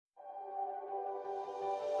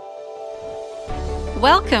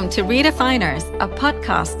Welcome to Redefiners, a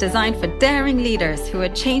podcast designed for daring leaders who are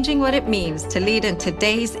changing what it means to lead in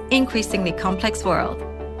today's increasingly complex world.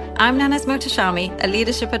 I'm Nanas Mutashami, a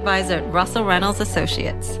leadership advisor at Russell Reynolds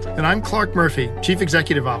Associates. And I'm Clark Murphy, Chief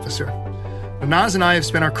Executive Officer. Naz and I have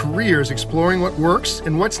spent our careers exploring what works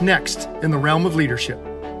and what's next in the realm of leadership.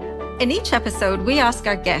 In each episode, we ask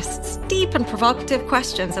our guests deep and provocative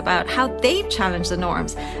questions about how they've challenged the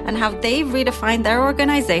norms and how they've redefined their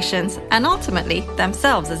organizations and ultimately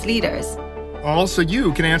themselves as leaders. Also,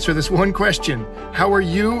 you can answer this one question. How are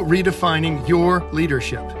you redefining your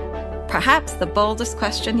leadership? Perhaps the boldest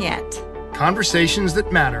question yet. Conversations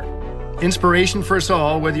that matter. Inspiration for us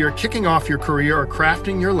all, whether you're kicking off your career or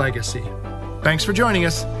crafting your legacy. Thanks for joining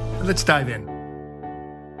us. Let's dive in.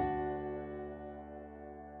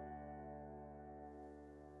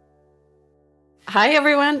 Hi,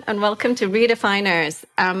 everyone, and welcome to Redefiners.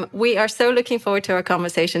 We are so looking forward to our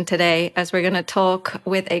conversation today as we're going to talk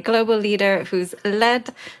with a global leader who's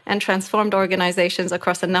led and transformed organizations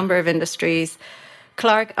across a number of industries.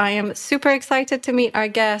 Clark, I am super excited to meet our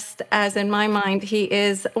guest, as in my mind, he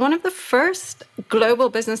is one of the first global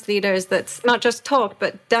business leaders that's not just talked,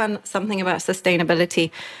 but done something about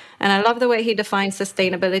sustainability. And I love the way he defines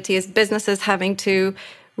sustainability as businesses having to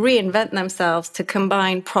reinvent themselves to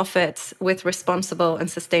combine profits with responsible and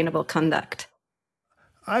sustainable conduct.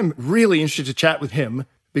 I'm really interested to chat with him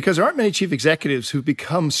because there aren't many chief executives who've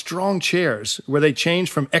become strong chairs where they change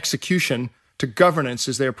from execution to governance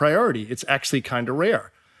as their priority. It's actually kind of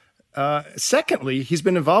rare. Secondly, he's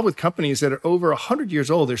been involved with companies that are over 100 years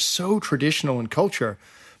old. They're so traditional in culture,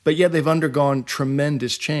 but yet they've undergone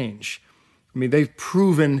tremendous change. I mean, they've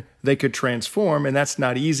proven they could transform, and that's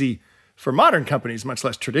not easy for modern companies, much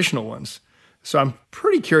less traditional ones. So I'm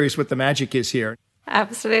pretty curious what the magic is here.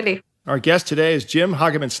 Absolutely. Our guest today is Jim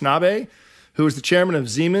Hagemann Snabe, who is the chairman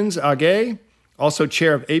of Siemens AG, also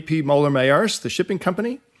chair of A.P. Moller-Maersk, the shipping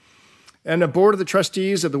company, and a board of the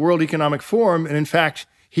trustees of the World Economic Forum. And in fact,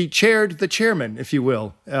 he chaired the chairman, if you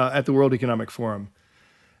will, at the World Economic Forum.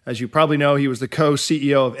 As you probably know, he was the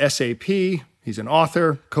co-CEO of SAP. He's an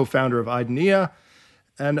author, co-founder of IDENIA,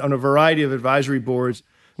 and on a variety of advisory boards.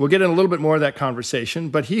 We'll get in a little bit more of that conversation,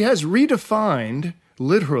 but he has redefined,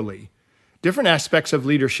 literally, different aspects of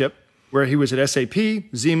leadership where he was at SAP,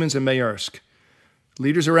 Siemens and Maersk.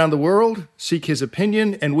 Leaders around the world seek his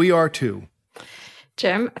opinion, and we are too.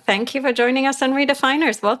 Jim, thank you for joining us on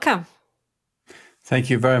Redefiners. Welcome. Thank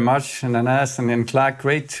you very much, Nanas and Clark.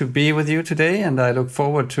 Great to be with you today, and I look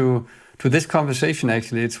forward to this conversation.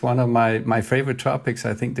 Actually, it's one of my favorite topics.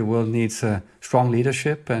 I think the world needs strong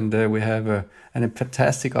leadership, and we have a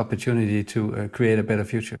fantastic opportunity to create a better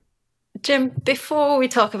future. Jim, before we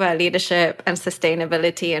talk about leadership and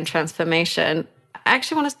sustainability and transformation, I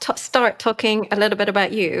actually want to start talking a little bit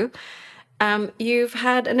about you. You've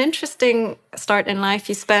had an interesting start in life.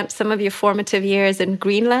 You spent some of your formative years in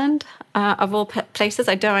Greenland, of all places.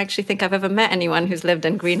 I don't actually think I've ever met anyone who's lived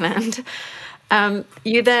in Greenland.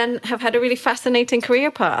 You then have had a really fascinating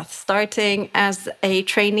career path, starting as a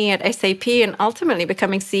trainee at SAP and ultimately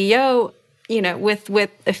becoming CEO,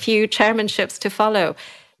 with a few chairmanships to follow.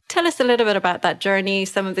 Tell us a little bit about that journey,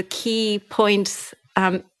 some of the key points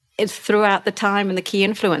throughout the time and the key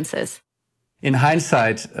influences. In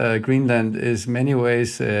hindsight, Greenland is in many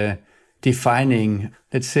ways defining,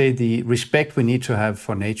 let's say, the respect we need to have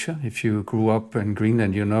for nature. If you grew up in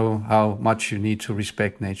Greenland, you know how much you need to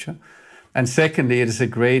respect nature. And secondly, it is a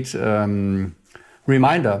great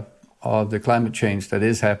reminder of the climate change that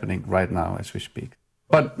is happening right now as we speak.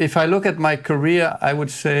 But if I look at my career, I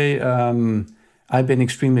would say I've been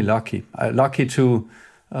extremely lucky. Lucky to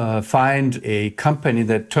find a company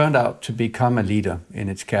that turned out to become a leader in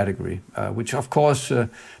its category, which of course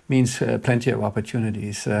means plenty of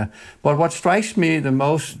opportunities. But what strikes me the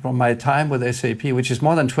most from my time with SAP, which is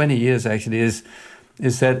more than 20 years actually, is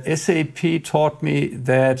that SAP taught me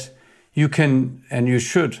that you can and you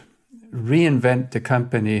should reinvent the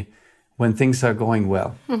company when things are going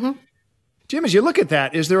well. Mm-hmm. Jim, as you look at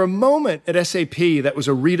that, is there a moment at SAP that was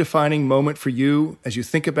a redefining moment for you as you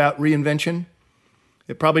think about reinvention?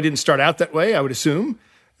 It probably didn't start out that way, I would assume,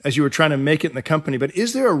 as you were trying to make it in the company. But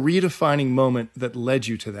is there a redefining moment that led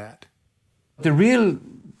you to that? The real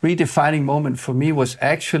redefining moment for me was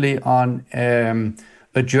actually on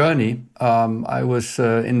a journey. I was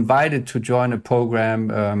invited to join a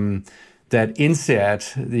program that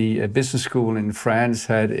INSEAD, the business school in France,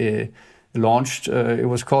 had launched. It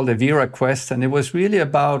was called a Vera Quest, and it was really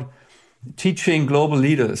about teaching global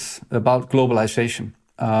leaders about globalization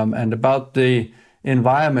and about the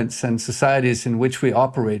environments and societies in which we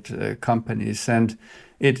operate companies. And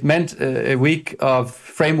It meant a week of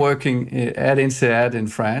frameworking at INSEAD in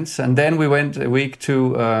France. And then we went a week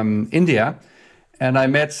to India. And I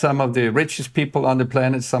met some of the richest people on the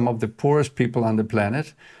planet, some of the poorest people on the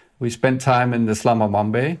planet. We spent time in the slum of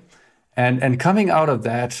Mumbai. And coming out of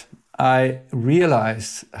that, I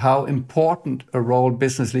realized how important a role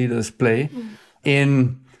business leaders play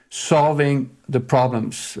in solving the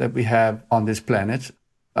problems that we have on this planet.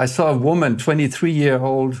 I saw a woman,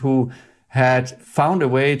 23-year-old, who had found a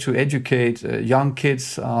way to educate young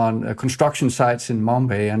kids on construction sites in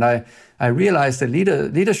Mumbai. And I realized that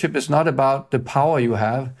leadership is not about the power you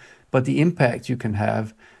have, but the impact you can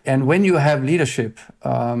have. And when you have leadership,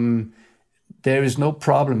 there is no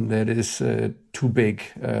problem that is too big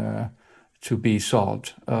to be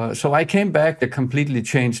solved. So I came back a completely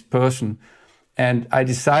changed person. And I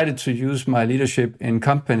decided to use my leadership in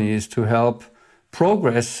companies to help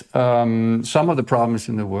progress some of the problems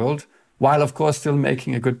in the world, while, of course, still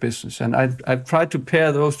making a good business. And I've tried to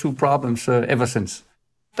pair those two problems ever since.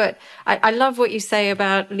 But I love what you say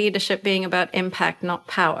about leadership being about impact, not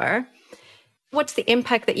power. What's the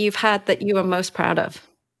impact that you've had that you are most proud of?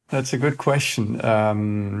 That's a good question.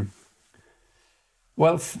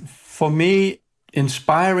 Well, for me,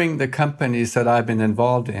 inspiring the companies that I've been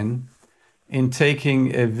involved in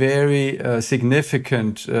taking a very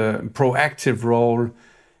significant, proactive role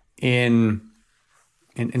in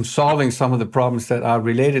solving some of the problems that are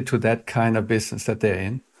related to that kind of business that they're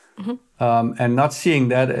in, and not seeing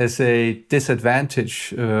that as a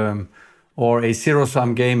disadvantage or a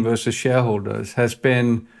zero-sum game versus shareholders has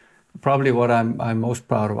been probably what I'm most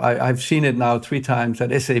proud of. I've seen it now 3 times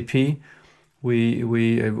at SAP.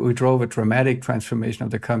 We drove a dramatic transformation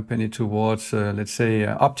of the company towards, let's say,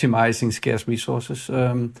 optimizing scarce resources.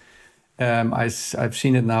 I've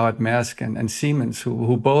seen it now at Maersk and Siemens,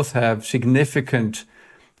 who both have significant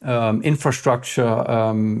infrastructure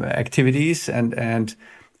activities, and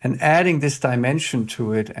adding this dimension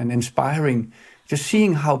to it and inspiring, just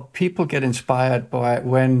seeing how people get inspired by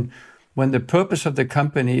when the purpose of the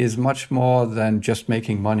company is much more than just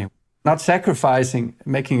making money. Not sacrificing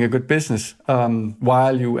making a good business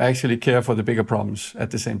while you actually care for the bigger problems at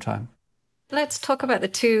the same time. Let's talk about the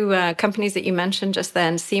 2 companies that you mentioned just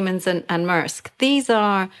then, Siemens and Maersk. These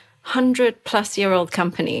are 100-plus-year-old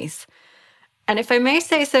companies. And if I may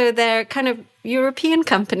say so, they're kind of European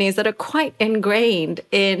companies that are quite ingrained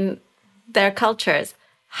in their cultures.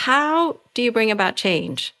 How do you bring about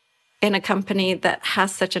change in a company that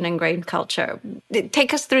has such an ingrained culture?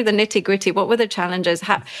 Take us through the nitty-gritty. What were the challenges?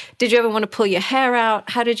 Did you ever want to pull your hair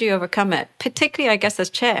out? How did you overcome it? Particularly, I guess, as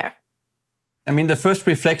chair. I mean, the first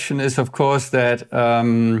reflection is, of course, that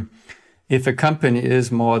if a company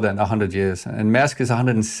is more than 100 years, and Maersk is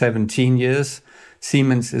 117 years,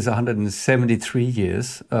 Siemens is 173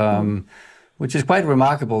 years, which is quite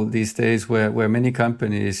remarkable these days, where many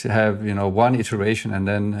companies have, one iteration and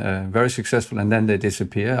then very successful, and then they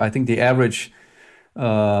disappear. I think the average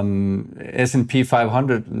S&P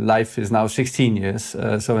 500 life is now 16 years.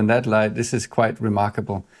 So in that light, this is quite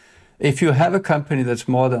remarkable. If you have a company that's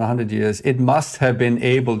more than 100 years, it must have been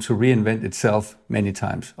able to reinvent itself many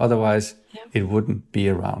times. Otherwise, it wouldn't be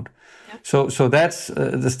around. Yeah. So that's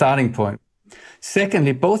the starting point.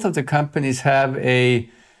 Secondly, both of the companies have an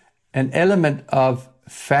element of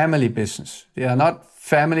family business. They are not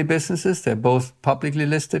family businesses. They're both publicly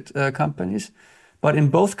listed companies. But in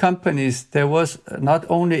both companies, there was not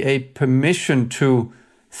only a permission to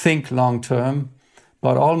think long-term,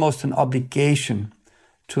 but almost an obligation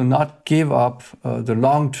to not give up the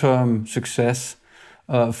long-term success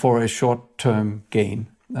for a short-term gain.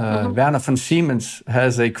 Werner von Siemens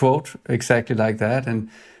has a quote exactly like that.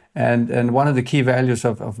 And one of the key values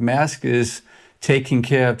of Maersk is taking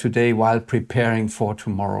care of today while preparing for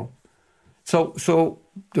tomorrow. So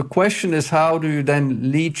the question is, how do you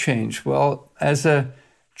then lead change? Well, as a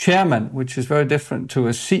chairman, which is very different to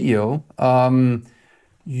a CEO,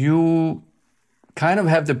 you kind of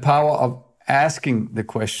have the power of asking the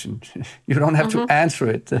question. You don't have to answer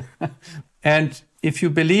it. And if you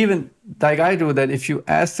believe in, like I do, that if you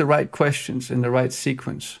ask the right questions in the right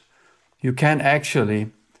sequence, you can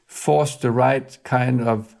actually force the right kind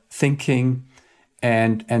of thinking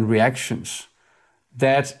and reactions.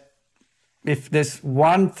 That if there's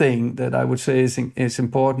one thing that I would say is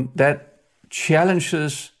important, that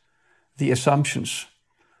challenges the assumptions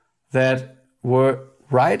that were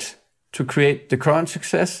right to create the current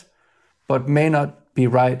success, but may not be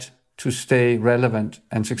right to stay relevant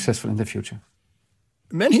and successful in the future.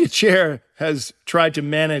 Many a chair has tried to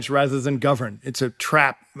manage rather than govern. It's a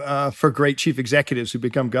trap for great chief executives who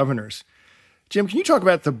become governors. Jim, can you talk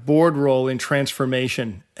about the board role in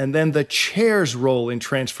transformation and then the chair's role in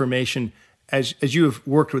transformation as you have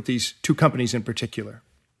worked with these two companies in particular?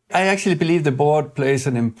 I actually believe the board plays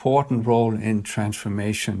an important role in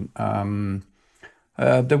transformation.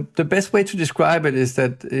 The best way to describe it is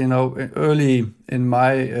that, early in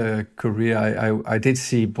my career, I did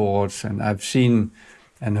see boards, and I've seen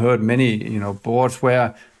and heard many, boards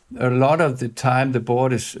where a lot of the time the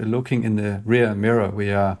board is looking in the rear mirror.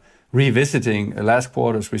 We are revisiting last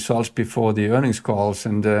quarter's results before the earnings calls,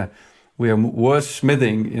 and we are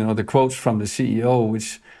wordsmithing, the quotes from the CEO,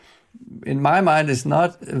 which in my mind is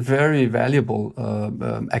not a very valuable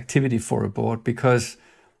activity for a board, because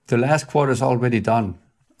the last quarter is already done.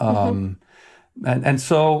 And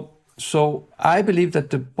so I believe that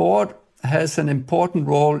the board has an important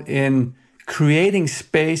role in creating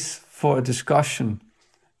space for a discussion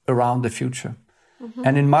around the future.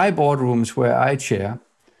 And in my boardrooms where I chair,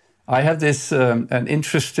 I have this an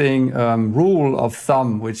interesting rule of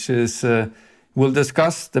thumb, which is we'll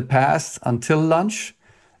discuss the past until lunch,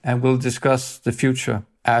 and we'll discuss the future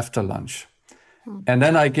after lunch. And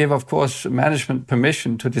then I give, of course, management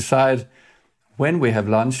permission to decide when we have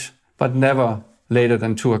lunch, but never later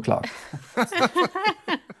than 2:00.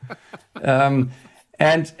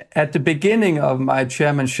 And at the beginning of my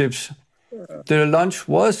chairmanships, the lunch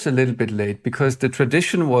was a little bit late because the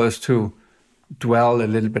tradition was to dwell a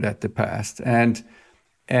little bit at the past. And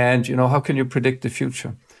how can you predict the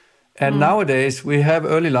future? And nowadays we have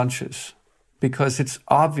early lunches because it's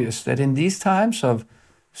obvious that in these times of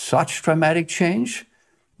such dramatic change,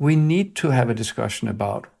 we need to have a discussion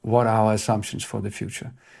about what are our assumptions for the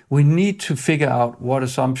future. We need to figure out what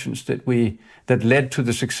assumptions that led to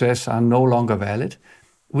the success are no longer valid.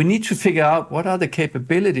 We need to figure out what are the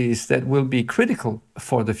capabilities that will be critical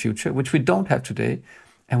for the future, which we don't have today,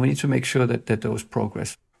 and we need to make sure that those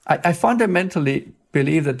progress. I fundamentally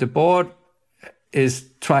believe that the board is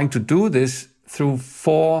trying to do this through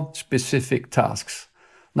 4 specific tasks.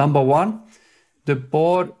 Number 1, the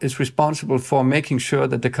board is responsible for making sure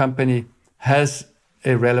that the company has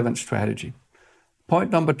a relevant strategy. Point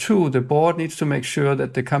number 2, the board needs to make sure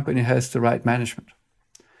that the company has the right management.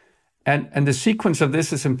 And the sequence of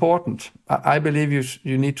this is important. I believe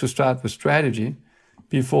you need to start with strategy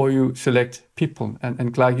before you select people.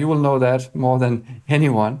 And Clark, you will know that more than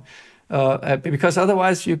anyone, because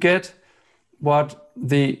otherwise you get what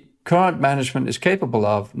the current management is capable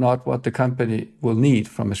of, not what the company will need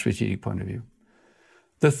from a strategic point of view.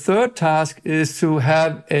 The third task is to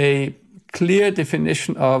have a clear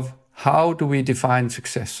definition of how do we define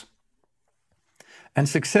success. And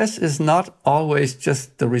success is not always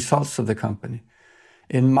just the results of the company.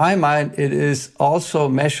 In my mind, it is also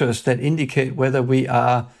measures that indicate whether we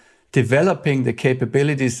are developing the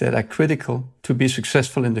capabilities that are critical to be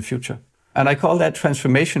successful in the future. And I call that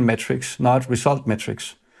transformation metrics, not result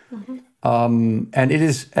metrics. And it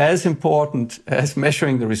is as important as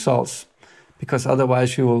measuring the results, because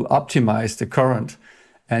otherwise you will optimize the current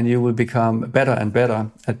and you will become better and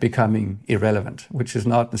better at becoming irrelevant, which is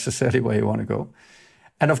not necessarily where you want to go.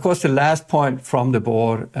 And of course, the last point from the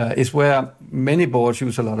board is where many boards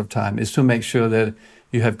use a lot of time, is to make sure that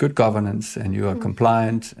you have good governance and you are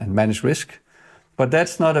compliant and manage risk. But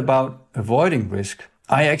that's not about avoiding risk.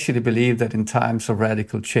 I actually believe that in times of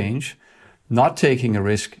radical change, not taking a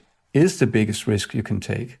risk is the biggest risk you can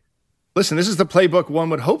take. Listen, this is the playbook one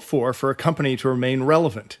would hope for a company to remain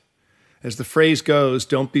relevant. As the phrase goes,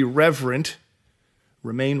 don't be reverent,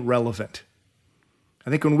 remain relevant. I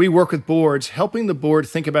think when we work with boards, helping the board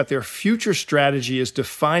think about their future strategy as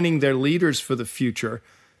defining their leaders for the future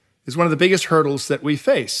is one of the biggest hurdles that we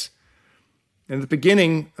face. In the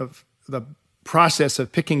beginning of the process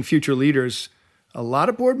of picking future leaders, a lot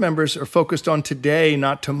of board members are focused on today,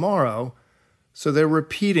 not tomorrow. So they're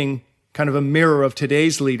repeating kind of a mirror of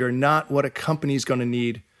today's leader, not what a company's going to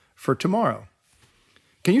need for tomorrow.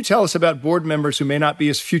 Can you tell us about board members who may not be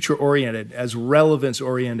as future-oriented, as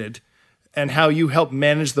relevance-oriented, and how you help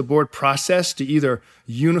manage the board process to either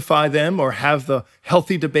unify them or have the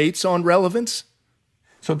healthy debates on relevance?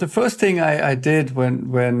 So the first thing I did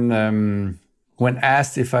when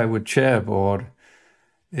asked if I would chair a board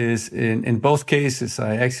is in both cases,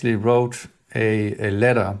 I actually wrote a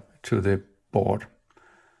letter to the board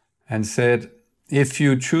and said, if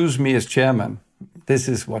you choose me as chairman, this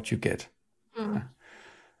is what you get.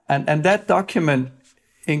 And that document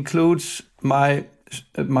includes my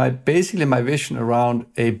vision around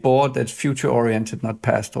a board that's future-oriented, not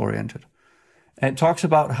past-oriented. And it talks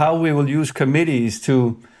about how we will use committees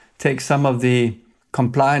to take some of the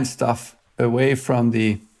compliance stuff away from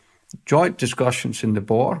the joint discussions in the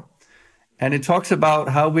board And it talks about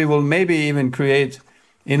how we will maybe even create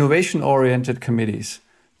innovation-oriented committees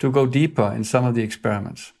to go deeper in some of the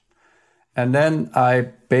experiments. And then I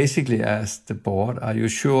basically asked the board, are you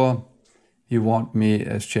sure you want me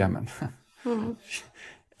as chairman?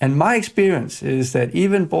 And my experience is that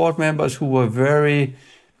even board members who were very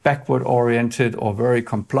backward-oriented or very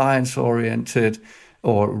compliance-oriented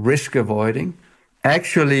or risk-avoiding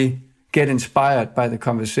actually get inspired by the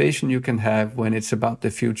conversation you can have when it's about the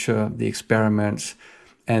future, the experiments,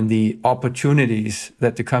 and the opportunities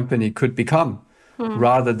that the company could become,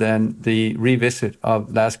 rather than the revisit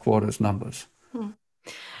of last quarter's numbers.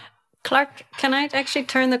 Clark, can I actually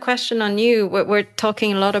turn the question on you? We're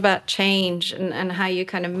talking a lot about change and how you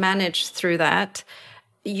kind of manage through that.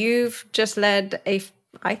 You've just led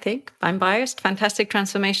I think, I'm biased, fantastic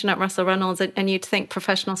transformation at Russell Reynolds, and you'd think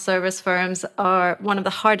professional service firms are one of the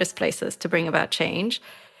hardest places to bring about change.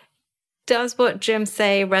 Does what Jim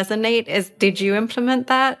say resonate? Did you implement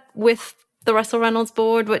that with the Russell Reynolds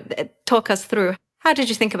board? Talk us through. How did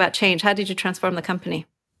you think about change? How did you transform the company?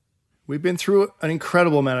 We've been through an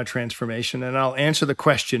incredible amount of transformation, and I'll answer the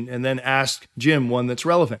question and then ask Jim one that's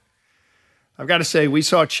relevant. I've got to say, we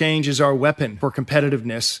saw change as our weapon for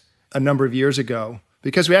competitiveness a number of years ago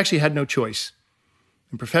because we actually had no choice.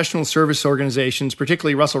 And professional service organizations,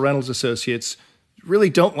 particularly Russell Reynolds Associates, really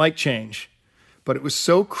don't like change. But it was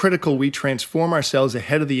so critical we transform ourselves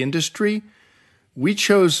ahead of the industry, we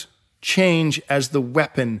chose change as the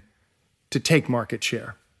weapon to take market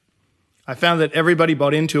share. I found that everybody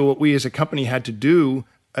bought into what we as a company had to do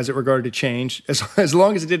as it regarded to change, as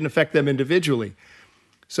long as it didn't affect them individually.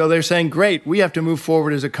 So they're saying, great, we have to move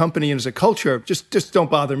forward as a company and as a culture. Just don't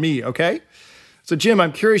bother me, okay? So Jim,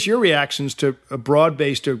 I'm curious your reactions to a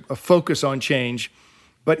broad-based a focus on change,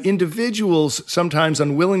 but individuals' sometimes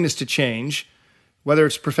unwillingness to change, whether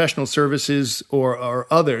it's professional services or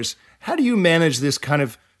others. How do you manage this kind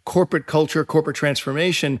of corporate culture, corporate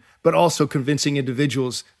transformation, but also convincing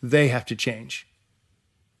individuals they have to change?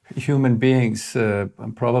 Human beings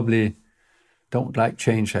probably don't like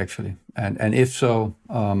change, actually. And if so,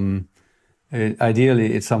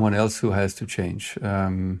 ideally, it's someone else who has to change.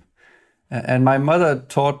 And my mother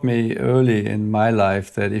taught me early in my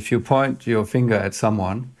life that if you point your finger at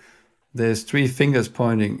someone, there's 3 fingers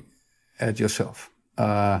pointing at yourself.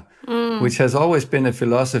 Which has always been a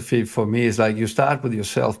philosophy for me. Is like you start with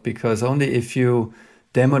yourself, because only if you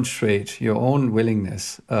demonstrate your own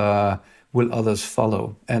willingness will others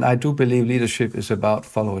follow. And I do believe leadership is about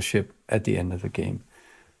followership at the end of the game.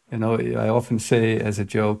 You know, I often say as a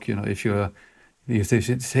joke, you know, if you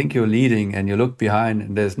think you're leading and you look behind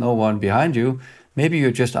and there's no one behind you, maybe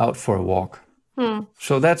you're just out for a walk.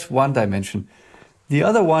 So that's one dimension. The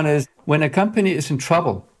other one is when a company is in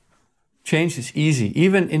trouble, change is easy.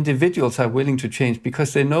 Even individuals are willing to change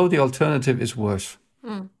because they know the alternative is worse.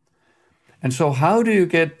 And so how do you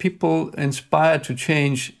get people inspired to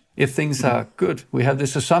change if things are good? We have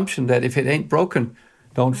this assumption that if it ain't broken,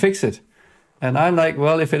 don't fix it. And I'm like,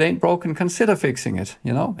 well, if it ain't broken, consider fixing it,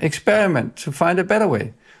 you know, experiment to find a better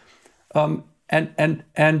way.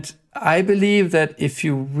 And I believe that if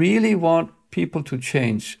you really want people to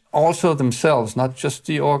change, also themselves, not just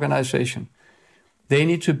the organization, they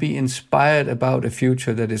need to be inspired about a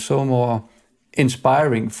future that is so more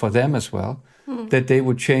inspiring for them as well, that they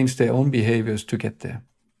would change their own behaviors to get there.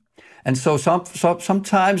 And so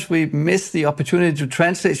sometimes we miss the opportunity to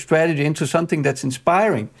translate strategy into something that's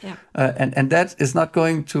inspiring. Yeah. And that is not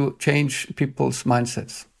going to change people's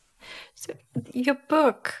mindsets. So your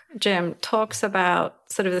book, Jim, talks about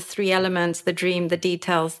sort of the 3 elements: the dream, the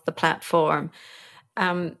details, the platform.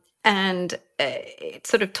 And it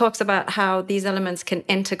sort of talks about how these elements can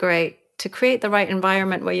integrate to create the right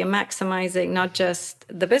environment where you're maximizing not just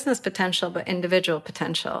the business potential, but individual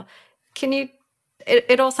potential.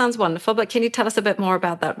 It all sounds wonderful, but can you tell us a bit more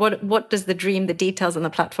about that? What does the dream, the details, and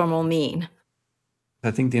the platform all mean?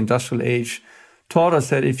 I think the industrial age taught us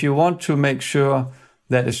that if you want to make sure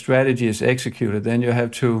that a strategy is executed, then you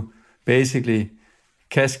have to basically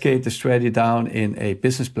cascade the strategy down in a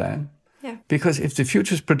business plan. Yeah. Because if the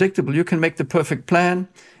future is predictable, you can make the perfect plan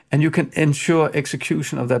and you can ensure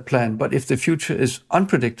execution of that plan. But if the future is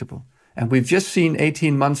unpredictable, and we've just seen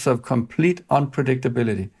 18 months of complete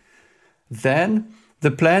unpredictability, then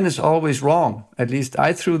the plan is always wrong. At least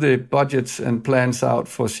I threw the budgets and plans out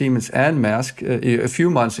for Siemens and Maersk a few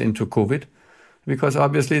months into COVID, because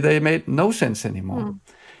obviously they made no sense anymore.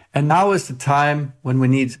 And now is the time when we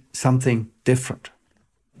need something different.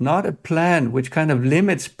 Not a plan which kind of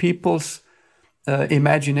limits people's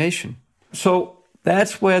imagination. So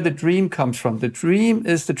that's where the dream comes from. The dream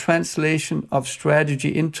is the translation of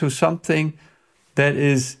strategy into something that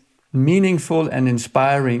is meaningful and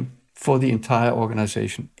inspiring for the entire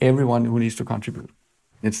organization, everyone who needs to contribute.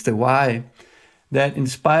 It's the why that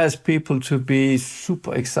inspires people to be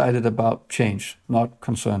super excited about change, not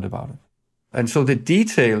concerned about it. And so the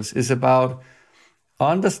details is about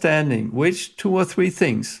understanding which 2 or 3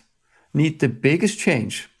 things need the biggest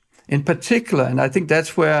change. In particular, and I think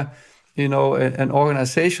that's where, an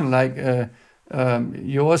organization like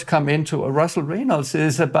yours come into. Russell Reynolds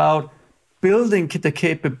is about building the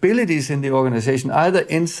capabilities in the organization, either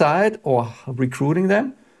inside or recruiting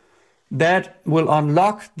them, that will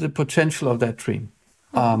unlock the potential of that dream.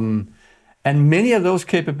 And many of those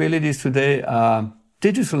capabilities today are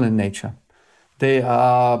digital in nature. They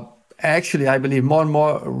are actually, I believe, more and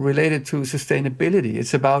more related to sustainability.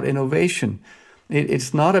 It's about innovation.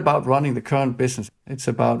 It's not about running the current business. It's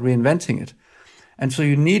about reinventing it. And so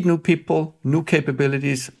you need new people, new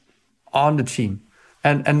capabilities on the team.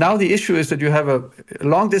 And now the issue is that you have a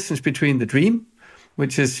long distance between the dream,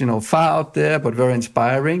 which is, far out there, but very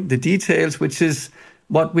inspiring. The details, which is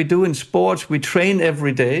what we do in sports. We train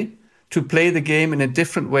every day to play the game in a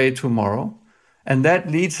different way tomorrow. And that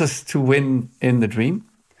leads us to win in the dream.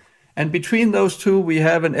 And between those two, we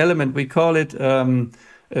have an element, we call it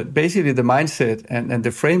basically the mindset and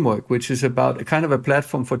the framework, which is about a kind of a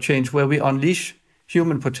platform for change where we unleash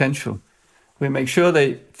human potential. We make sure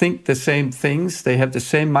they think the same things, they have the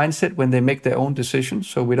same mindset when they make their own decisions,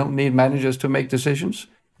 so we don't need managers to make decisions.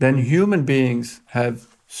 Then human beings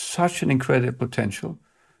have such an incredible potential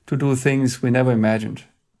to do things we never imagined,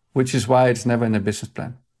 which is why it's never in a business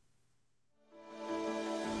plan.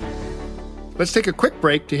 Let's take a quick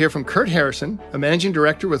break to hear from Kurt Harrison, a managing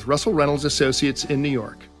director with Russell Reynolds Associates in New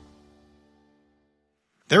York.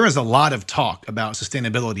 There is a lot of talk about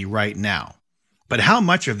sustainability right now, but how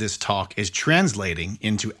much of this talk is translating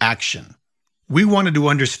into action? We wanted to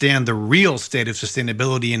understand the real state of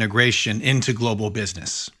sustainability integration into global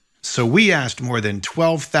business. So we asked more than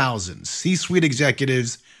 12,000 C-suite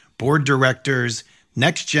executives, board directors,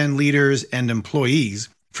 next-gen leaders, and employees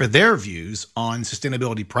for their views on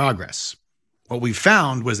sustainability progress. What we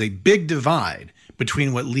found was a big divide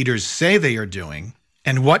between what leaders say they are doing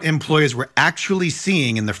and what employees were actually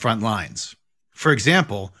seeing in the front lines. For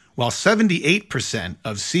example, while 78%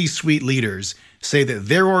 of C-suite leaders say that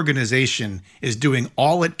their organization is doing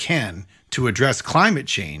all it can to address climate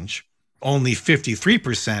change, only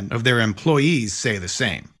 53% of their employees say the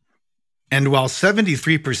same. And while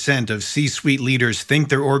 73% of C-suite leaders think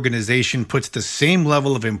their organization puts the same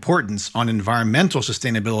level of importance on environmental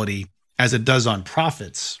sustainability as it does on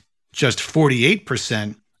profits, just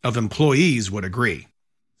 48% of employees would agree.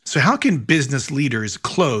 So how can business leaders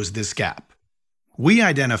close this gap? We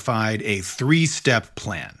identified a 3-step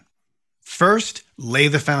plan. First, lay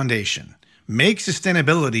the foundation. Make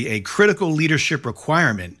sustainability a critical leadership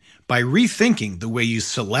requirement by rethinking the way you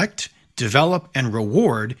select, develop, and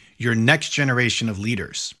reward your next generation of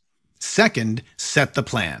leaders. Second, set the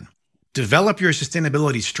plan. Develop your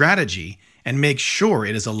sustainability strategy and make sure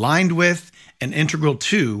it is aligned with and integral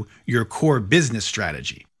to your core business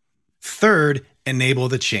strategy. Third, enable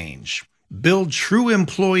the change. Build true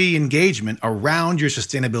employee engagement around your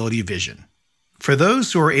sustainability vision. For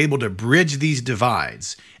those who are able to bridge these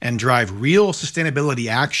divides and drive real sustainability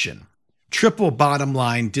action, triple bottom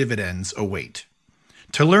line dividends await.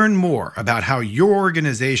 To learn more about how your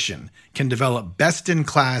organization can develop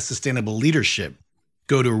best-in-class sustainable leadership,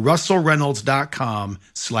 go to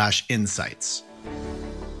russellreynolds.com/insights.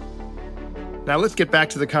 Now let's get back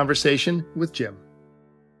to the conversation with Jim.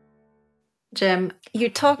 Jim, you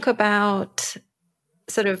talk about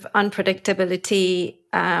sort of unpredictability.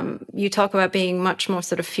 You talk about being much more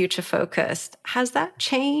sort of future focused. Has that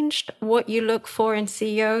changed what you look for in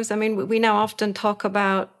CEOs? I mean, we now often talk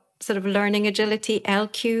about sort of learning agility,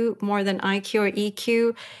 LQ, more than IQ or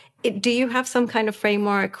EQ. Do you have some kind of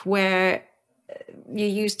framework where you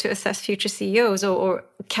use to assess future CEOs or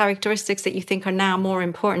characteristics that you think are now more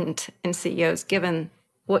important in CEOs, given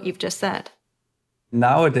what you've just said?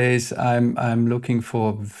 Nowadays, I'm looking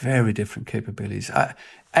for very different capabilities.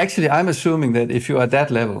 I'm assuming that if you're at that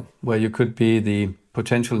level where you could be the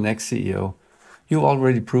potential next CEO, you've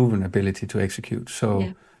already proven ability to execute.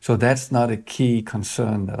 So that's not a key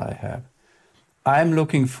concern that I have. I'm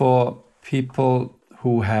looking for people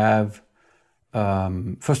who have,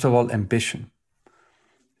 first of all, ambition.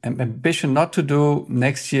 Ambition not to do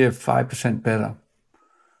next year 5% better,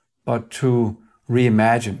 but to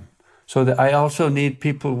reimagine. So that I also need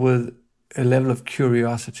people with a level of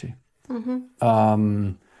curiosity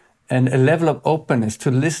and a level of openness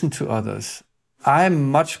to listen to others.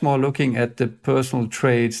 I'm much more looking at the personal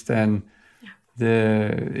traits than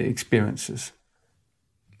the experiences.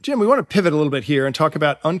 Jim, we want to pivot a little bit here and talk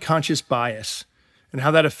about unconscious bias and how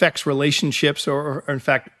that affects relationships or in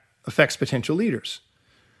fact, affects potential leaders.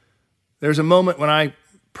 There's a moment when I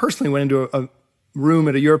personally went into a room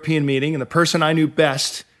at a European meeting, and the person I knew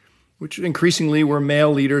best, which increasingly were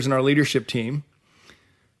male leaders in our leadership team,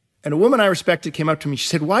 and a woman I respected came up to me. She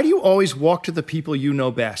said, "Why do you always walk to the people you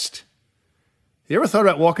know best? You ever thought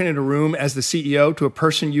about walking into a room as the CEO to a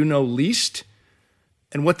person you know least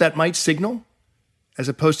and what that might signal, as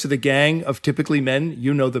opposed to the gang of typically men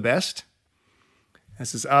you know the best?"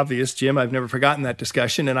 This is obvious, Jim. I've never forgotten that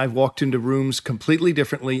discussion, and I've walked into rooms completely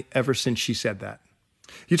differently ever since she said that.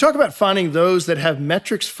 You talk about finding those that have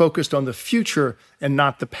metrics focused on the future and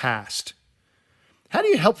not the past. How do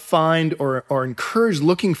you help find or encourage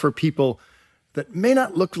looking for people that may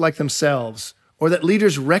not look like themselves, or that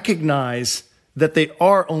leaders recognize that they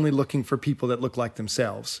are only looking for people that look like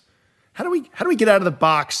themselves? How do we get out of the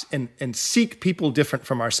box and seek people different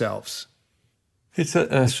from ourselves? It's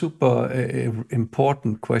a super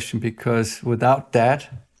important question, because without that,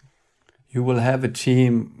 you will have a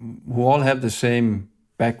team who all have the same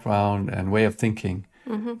background and way of thinking.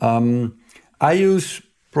 I use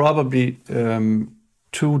probably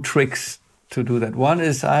two tricks to do that. One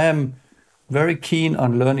is I am very keen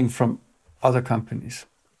on learning from other companies,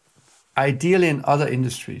 ideally in other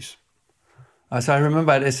industries. As I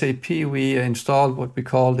remember at SAP, we installed what we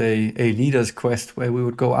called a leader's quest, where we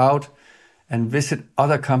would go out and visit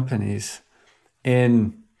other companies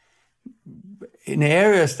in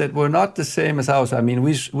areas that were not the same as ours. I mean,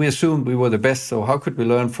 we assumed we were the best, so how could we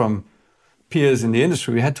learn from peers in the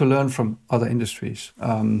industry? We had to learn from other industries.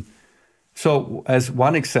 So as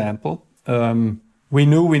one example, we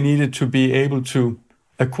knew we needed to be able to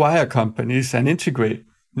acquire companies and integrate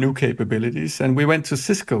new capabilities, and we went to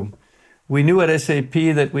Cisco. We knew at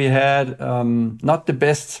SAP that we had not the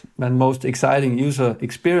best and most exciting user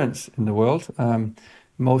experience in the world.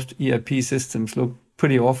 Most ERP systems look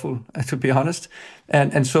pretty awful, to be honest.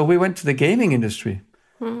 And so we went to the gaming industry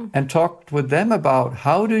and talked with them about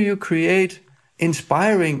how do you create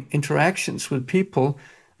inspiring interactions with people.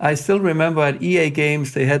 I still remember at EA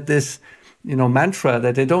Games, they had this mantra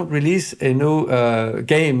that they don't release a new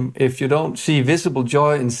game if you don't see visible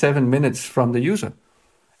joy in 7 minutes from the user.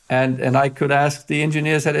 And I could ask the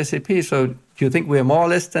engineers at SAP, so do you think we're more or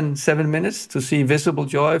less than 7 minutes to see visible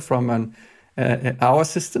joy from our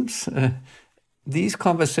systems? These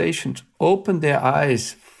conversations open their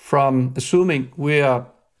eyes from assuming we are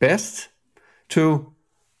best to,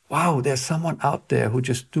 wow, there's someone out there who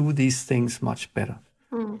just do these things much better.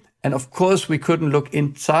 And of course, we couldn't look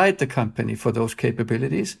inside the company for those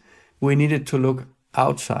capabilities. We needed to look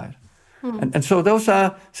outside. And so those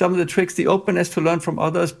are some of the tricks, the openness to learn from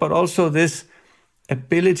others, but also this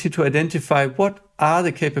ability to identify what are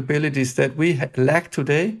the capabilities that we lack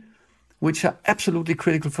today, which are absolutely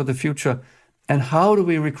critical for the future, and how do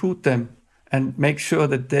we recruit them and make sure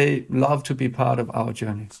that they love to be part of our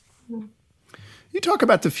journey. You talk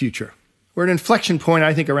about the future. We're at an inflection point,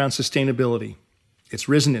 I think, around sustainability. It's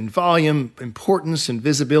risen in volume, importance, and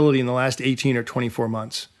visibility in the last 18 or 24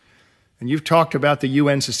 months. And you've talked about the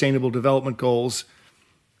UN Sustainable Development Goals.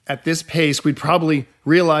 At this pace, we'd probably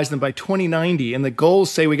realize them by 2090, and the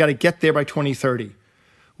goals say we got to get there by 2030.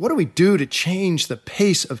 What do we do to change the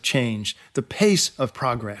pace of change, the pace of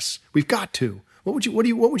progress? We've got to. What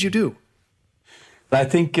would you do? I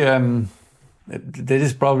think that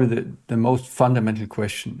is probably the most fundamental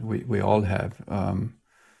question we all have. I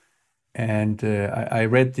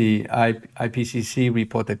read the IPCC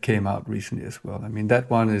report that came out recently as well. I mean,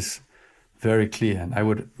 that one is very clear, and I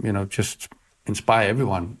would, just inspire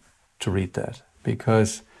everyone to read that,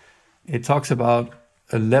 because it talks about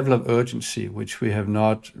a level of urgency which we have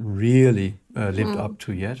not really lived up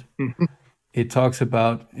to yet. It talks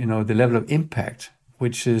about, the level of impact,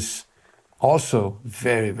 which is also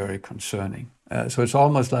very, very concerning. So it's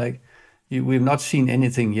almost like we've not seen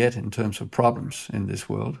anything yet in terms of problems in this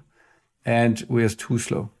world, and we're too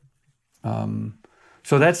slow.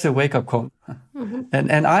 So that's a wake-up call.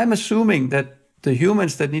 And I'm assuming that the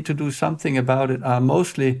humans that need to do something about it are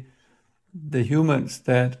mostly the humans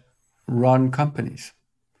that run companies,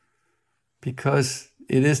 because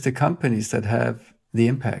it is the companies that have the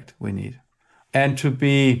impact we need. And to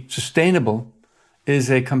be sustainable is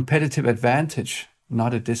a competitive advantage,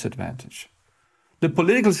 not a disadvantage. The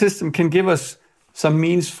political system can give us some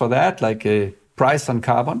means for that, like a price on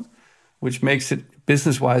carbon, which makes it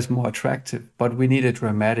business-wise more attractive, but we need a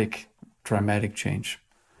dramatic change.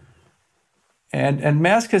 And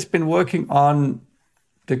Maersk has been working on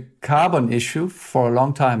the carbon issue for a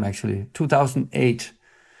long time, actually. 2008,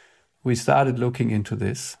 we started looking into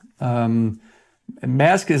this.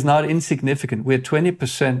 Maersk is not insignificant. We're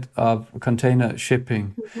 20% of container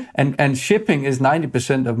shipping, and shipping is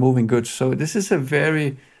 90% of moving goods. So this is a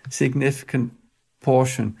very significant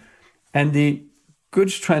portion. And the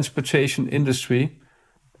goods transportation industry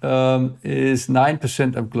is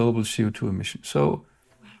 9% of global CO2 emissions. So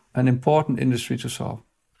an important industry to solve.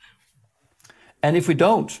 And if we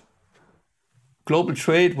don't, global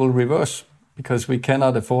trade will reverse because we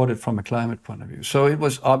cannot afford it from a climate point of view. So it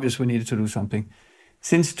was obvious we needed to do something.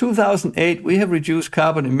 Since 2008, we have reduced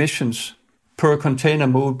carbon emissions per container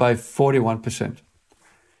moved by 41%.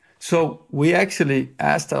 So we actually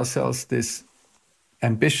asked ourselves this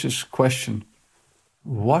ambitious question: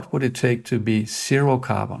 what would it take to be zero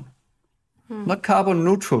carbon? Not carbon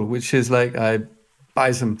neutral, which is like I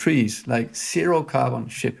buy some trees, like zero carbon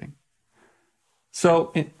shipping.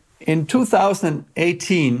 So in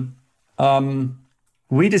 2018,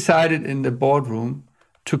 we decided in the boardroom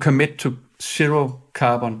to commit to zero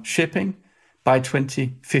carbon shipping by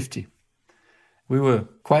 2050. We were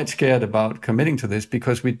quite scared about committing to this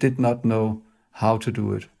because we did not know how to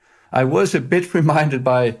do it. I was a bit reminded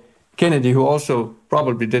by Kennedy, who also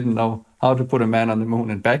probably didn't know how to put a man on the moon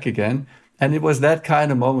and back again. And it was that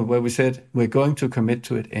kind of moment where we said, we're going to commit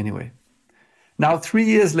to it anyway. Now, 3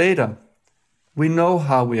 years later, we know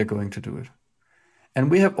how we are going to do it. And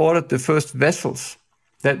we have ordered the first vessels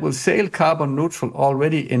that will sail carbon neutral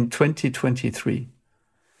already in 2023,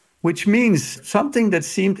 which means something that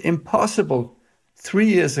seemed impossible 3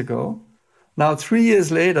 years ago, now 3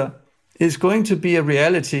 years later, is going to be a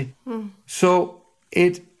reality. So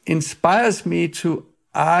it inspires me to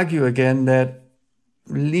argue again that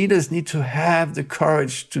leaders need to have the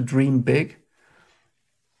courage to dream big.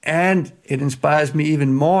 And it inspires me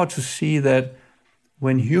even more to see that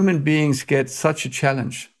when human beings get such a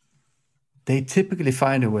challenge, they typically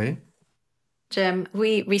find a way. Jim,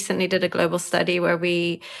 we recently did a global study where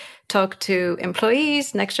we talked to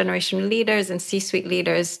employees, next generation leaders, and C-suite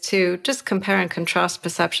leaders to just compare and contrast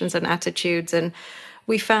perceptions and attitudes. And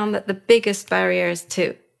we found that the biggest barriers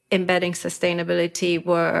to embedding sustainability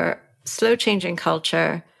were slow changing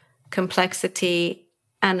culture, complexity,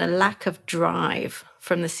 and a lack of drive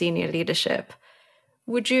from the senior leadership.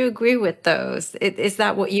 Would you agree with those? Is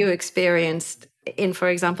that what you experienced in, for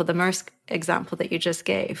example, the Maersk example that you just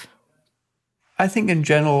gave? I think in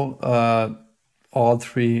general, all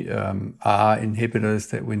three are inhibitors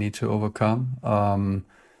that we need to overcome.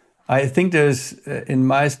 I think there's, in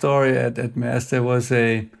my story at Maersk, there was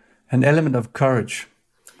an element of courage,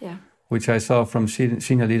 which I saw from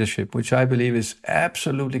senior leadership, which I believe is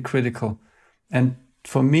absolutely critical. And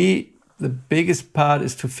for me, the biggest part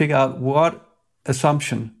is to figure out what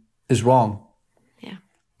assumption is wrong.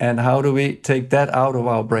 And how do we take that out of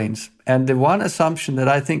our brains? And the one assumption that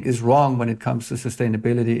I think is wrong when it comes to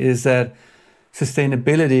sustainability is that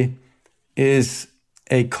sustainability is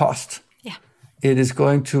a cost. It is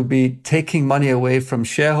going to be taking money away from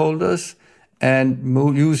shareholders and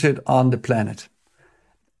use it on the planet.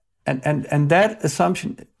 And that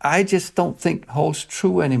assumption, I just don't think holds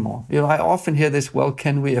true anymore. You know, I often hear this, well,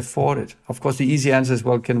 can we afford it? Of course, the easy answer is,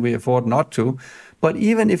 well, can we afford not to? But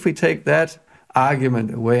even if we take that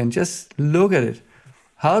argument away and just look at it,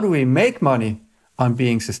 how do we make money on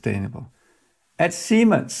being sustainable? At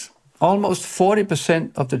Siemens, almost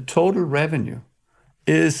 40% of the total revenue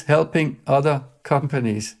is helping other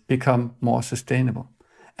companies become more sustainable.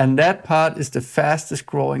 And that part is the fastest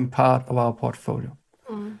growing part of our portfolio.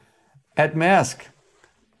 At Maersk,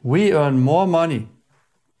 we earn more money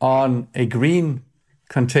on a green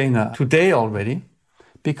container today already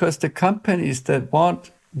because the companies that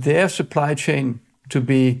want their supply chain to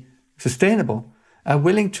be sustainable are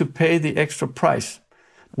willing to pay the extra price.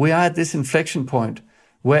 We are at this inflection point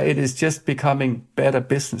where it is just becoming better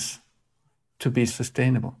business to be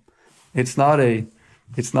sustainable. It's not a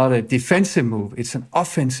defensive move, it's an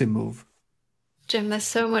offensive move. Jim, there's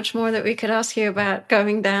so much more that we could ask you about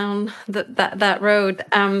going down that road.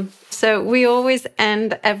 So we always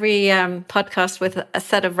end every podcast with a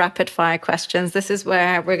set of rapid fire questions. This is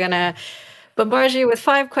where we're going to bombard you with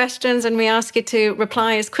 5 questions, and we ask you to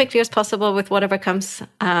reply as quickly as possible with whatever comes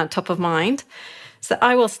top of mind. So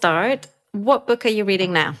I will start. What book are you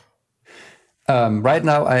reading now? Right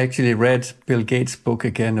now, I actually read Bill Gates' book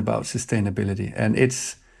again about sustainability, and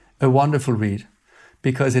it's a wonderful read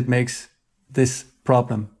because it makes this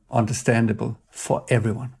problem understandable for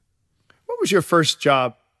everyone. What was your first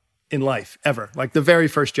job in life ever? Like the very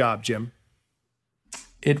first job, Jim?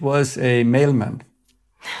 It was a mailman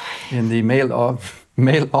in the mail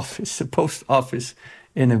office, the post office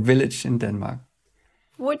in a village in Denmark.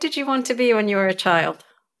 What did you want to be when you were a child?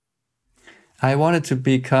 I wanted to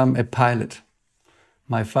become a pilot.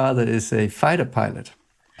 My father is a fighter pilot.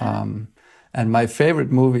 And my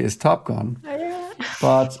favorite movie is Top Gun.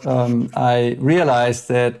 But I realized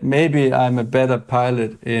that maybe I'm a better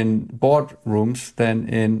pilot in boardrooms than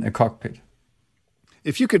in a cockpit.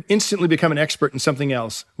 If you could instantly become an expert in something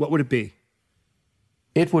else, what would it be?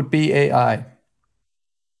 It would be AI.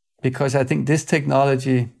 Because I think this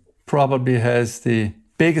technology probably has the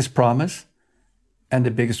biggest promise and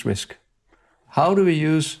the biggest risk. How do we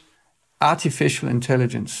use artificial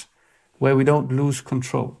intelligence where we don't lose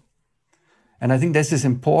control? And I think this is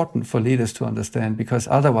important for leaders to understand, because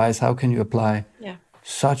otherwise, how can you apply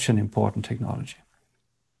such an important technology?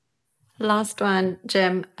 Last one,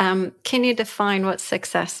 Jim. Can you define what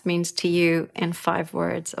success means to you in 5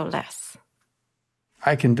 words or less?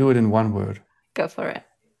 I can do it in 1 word. Go for it.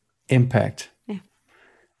 Impact. Yeah.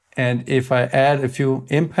 And if I add a few,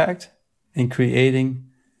 impact in creating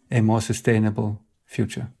a more sustainable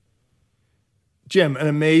future. Jim, an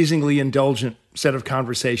amazingly indulgent set of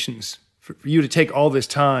conversations. For you to take all this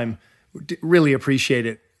time, really appreciate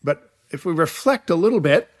it. But if we reflect a little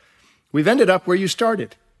bit, we've ended up where you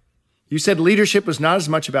started. You said leadership was not as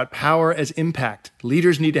much about power as impact.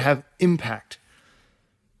 Leaders need to have impact.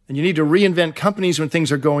 And you need to reinvent companies when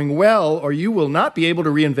things are going well, or you will not be able to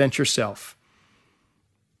reinvent yourself.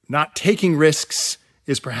 Not taking risks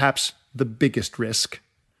is perhaps the biggest risk.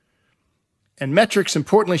 And metrics,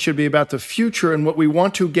 importantly, should be about the future and what we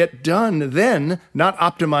want to get done then, not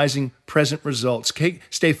optimizing present results.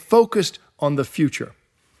 Stay focused on the future.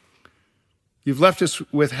 You've left us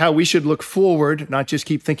with how we should look forward, not just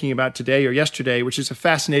keep thinking about today or yesterday, which is a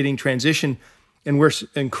fascinating transition, and we're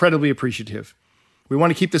incredibly appreciative. We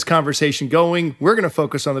want to keep this conversation going. We're going to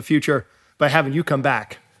focus on the future by having you come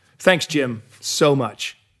back. Thanks, Jim, so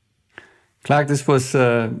much. Clark, this was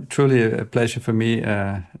truly a pleasure for me,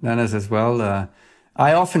 Nanas, as well.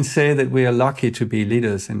 I often say that we are lucky to be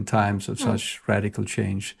leaders in times of such radical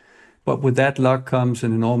change. But with that luck comes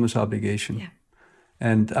an enormous obligation. Yeah.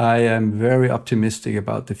 And I am very optimistic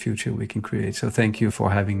about the future we can create. So thank you for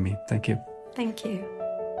having me. Thank you. Thank you.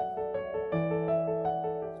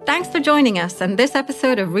 Thanks for joining us on this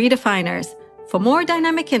episode of Redefiners. For more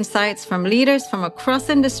dynamic insights from leaders from across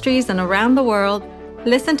industries and around the world,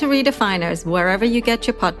 listen to Redefiners wherever you get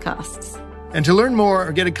your podcasts. And to learn more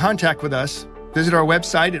or get in contact with us, visit our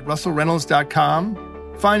website at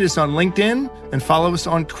russellreynolds.com, find us on LinkedIn, and follow us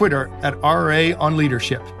on Twitter at RA on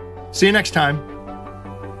Leadership. See you next time.